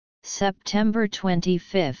September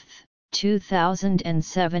 25,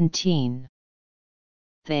 2017.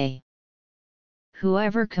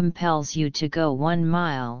 Whoever compels you to go 1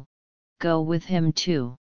 mile, go with him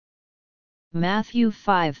 2. Matthew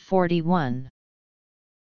 5:41.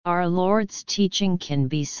 Our Lord's teaching can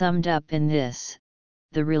be summed up in this: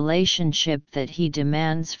 the relationship that He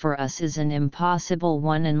demands for us is an impossible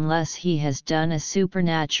one unless He has done a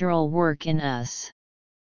supernatural work in us.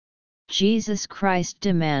 Jesus Christ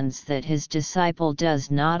demands that His disciple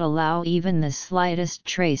does not allow even the slightest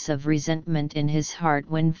trace of resentment in his heart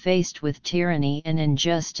when faced with tyranny and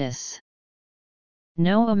injustice.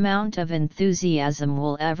 No amount of enthusiasm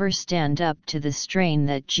will ever stand up to the strain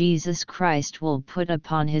that Jesus Christ will put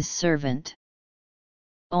upon His servant.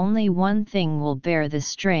 Only one thing will bear the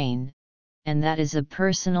strain, and that is a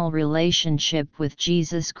personal relationship with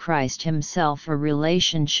Jesus Christ Himself, a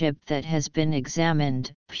relationship that has been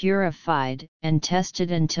examined, purified, and tested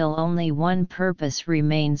until only one purpose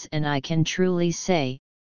remains, and I can truly say,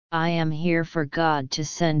 I am here for God to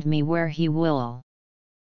send me where He will.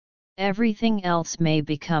 Everything else may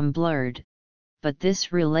become blurred, but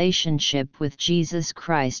this relationship with Jesus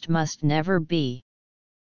Christ must never be.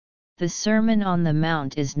 The Sermon on the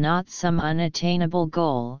Mount is not some unattainable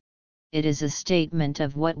goal. It is a statement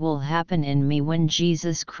of what will happen in me when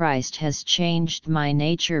Jesus Christ has changed my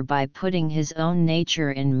nature by putting His own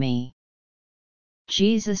nature in me.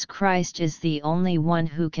 Jesus Christ is the only one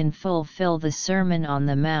who can fulfill the Sermon on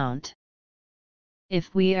the Mount.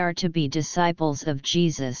 If we are to be disciples of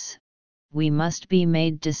Jesus, we must be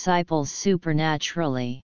made disciples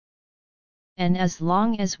supernaturally. And as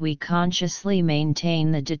long as we consciously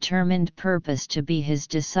maintain the determined purpose to be His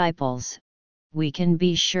disciples, we can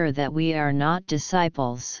be sure that we are not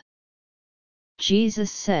disciples. Jesus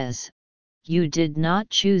says, "You did not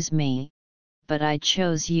choose me, but I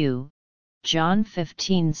chose you." John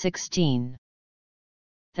 15:16.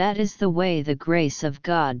 That is the way the grace of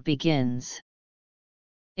God begins.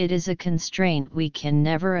 It is a constraint we can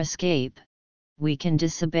never escape. We can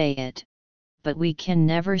disobey it, but we can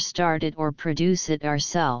never start it or produce it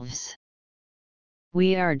ourselves.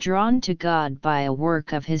 We are drawn to God by a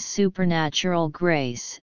work of His supernatural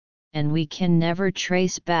grace, and we can never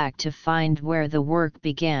trace back to find where the work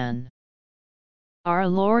began. Our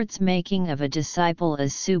Lord's making of a disciple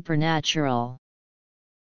is supernatural.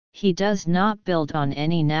 He does not build on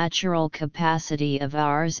any natural capacity of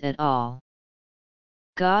ours at all.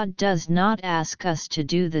 God does not ask us to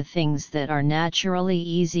do the things that are naturally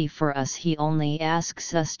easy for us. He only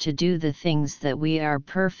asks us to do the things that we are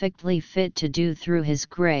perfectly fit to do through His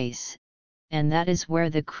grace, and that is where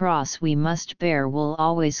the cross we must bear will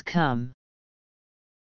always come.